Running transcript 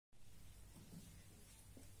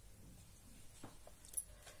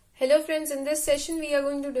Hello friends, in this session we are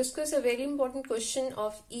going to discuss a very important question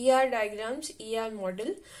of ER diagrams, ER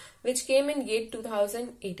model, which came in GATE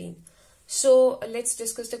 2018. So let's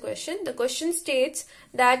discuss the question. The question states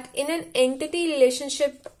that in an entity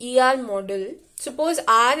relationship ER model, suppose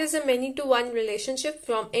R is a many-to-one relationship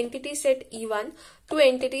from entity set E1 to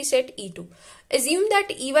entity set E2. Assume that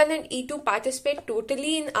E1 and E2 participate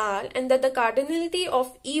totally in R and that the cardinality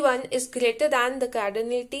of E1 is greater than the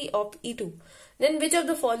cardinality of E2. Then which of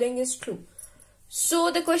the following is true? So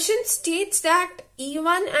the question states that E1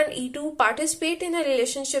 and E2 participate in a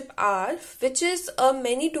relationship R, which is a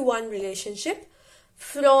many-to-one relationship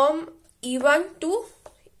from E1 to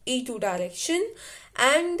E2 direction,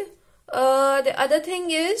 and the other thing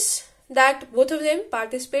is that both of them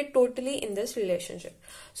participate totally in this relationship.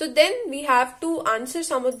 So then we have to answer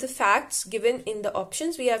some of the facts given in the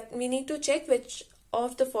options. We need to check which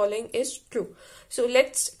of the following is true. So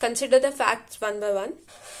let's consider the facts one by one.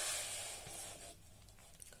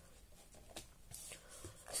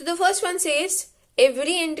 So the first one says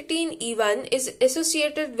every entity in E1 is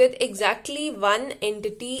associated with exactly one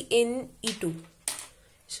entity in E2.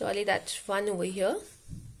 Sorry, that's one over here.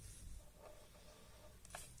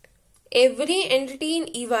 Every entity in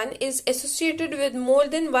E1 is associated with more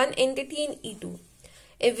than one entity in E2.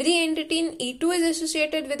 Every entity in E2 is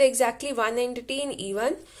associated with exactly one entity in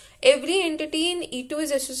E1. Every entity in E2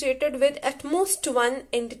 is associated with at most one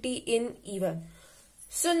entity in E1.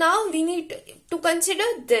 So now we need to consider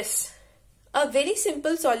this. A very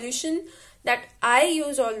simple solution that I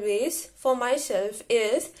use always for myself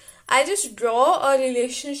is I just draw a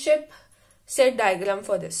relationship set diagram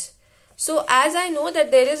for this. So as I know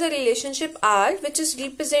that there is a relationship R which is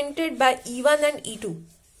represented by E1 and E2.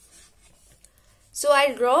 So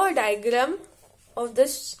I draw a diagram of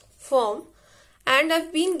this form, and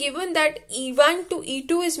I've been given that E1 to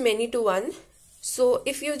E2 is many to one. So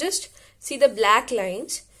if you just see the black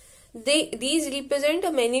lines, these represent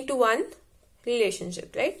a many to one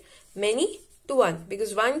relationship, right? Many to one,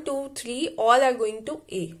 because 1, 2, 3 all are going to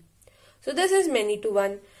A. So this is many to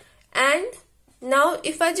one. And now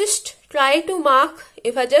if I just try to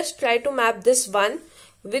map this one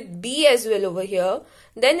with B as well over here,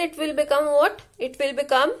 then it will become what? It will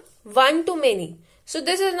become 1 to many. So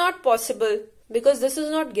this is not possible because this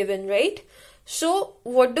is not given, right? So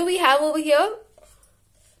what do we have over here?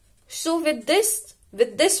 So with this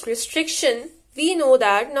restriction, we know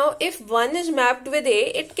that now if 1 is mapped with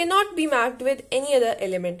A, it cannot be mapped with any other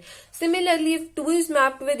element. Similarly, if 2 is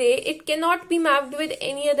mapped with A, it cannot be mapped with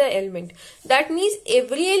any other element. That means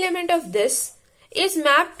every element of this is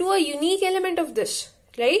mapped to a unique element of this,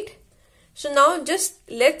 right? So now just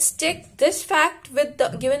let's check this fact with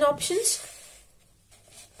the given options.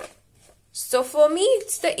 So for me,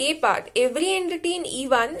 it's the A part. Every entity in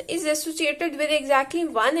E1 is associated with exactly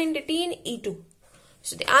one entity in E2.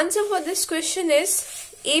 So the answer for this question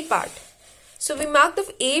is A part. So we mark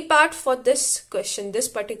the A part for this question, this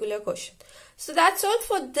particular question. So that's all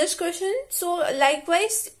for this question. So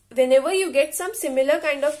likewise, whenever you get some similar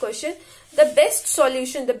kind of question, the best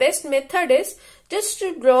solution, the best method is just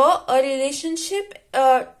to draw a entity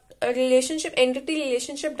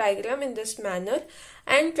relationship diagram in this manner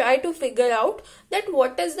and try to figure out that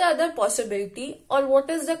what is the other possibility or what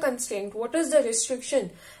is the constraint, what is the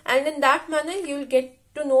restriction, and in that manner you will get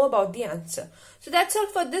to know about the answer. So that's all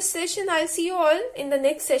for this session. I'll see you all in the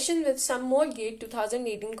next session with some more GATE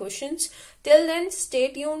 2018 questions. Till then,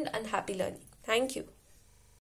 stay tuned and happy learning. Thank you.